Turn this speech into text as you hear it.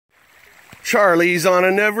Charlie's on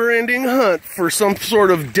a never-ending hunt for some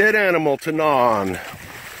sort of dead animal to gnaw on.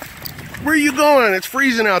 Where are you going? It's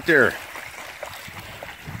freezing out there.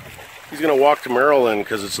 He's gonna walk to Maryland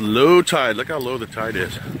because it's low tide. Look how low the tide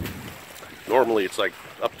is. Normally it's like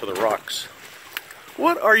up to the rocks.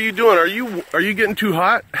 What are you doing? Are you getting too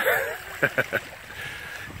hot?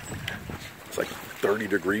 It's like 30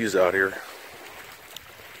 degrees out here.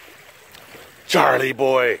 Charlie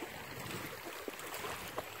boy.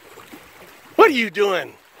 What are you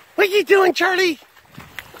doing? What are you doing, Charlie?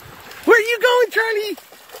 Where are you going, Charlie?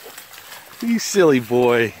 You silly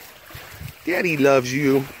boy. Daddy loves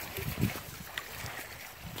you. I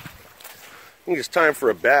think it's time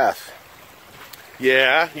for a bath.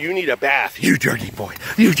 Yeah, you need a bath. You dirty boy.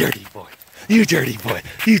 You dirty boy. You dirty boy.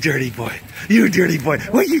 You dirty boy. You dirty boy.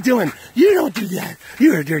 What are you doing? You don't do that.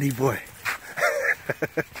 You're a dirty boy.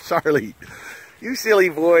 Charlie, you silly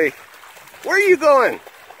boy. Where are you going?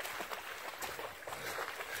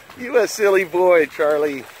 You a silly boy,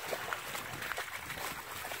 Charlie.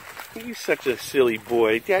 You such a silly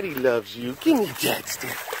boy. Daddy loves you. Give me that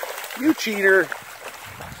stick. You cheater.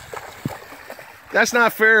 That's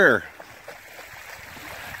not fair.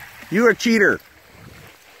 You're a cheater.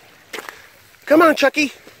 Come on,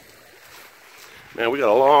 Chucky. Man, we got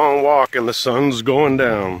a long walk and the sun's going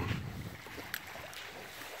down.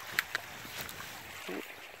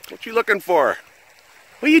 What you looking for?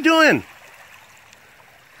 What are you doing?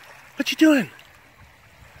 What you doing?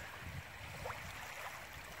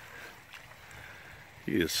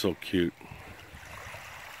 He is so cute.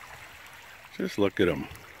 Just look at him.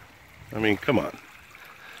 I mean, come on.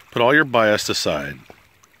 Put all your bias aside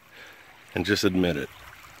and just admit it.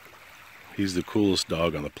 He's the coolest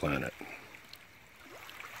dog on the planet.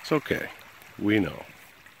 It's okay. We know.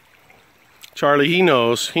 Charlie, he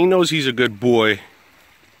knows. He knows he's a good boy.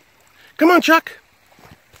 Come on, Chuck.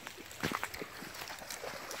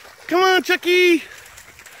 Come on, Chucky.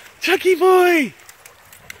 Chucky boy.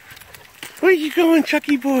 Where are you going,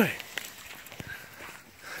 Chucky boy?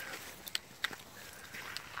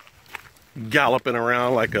 Galloping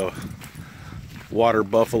around like a water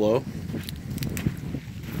buffalo.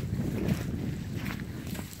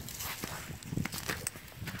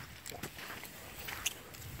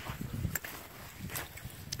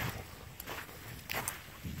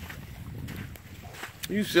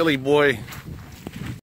 You silly boy.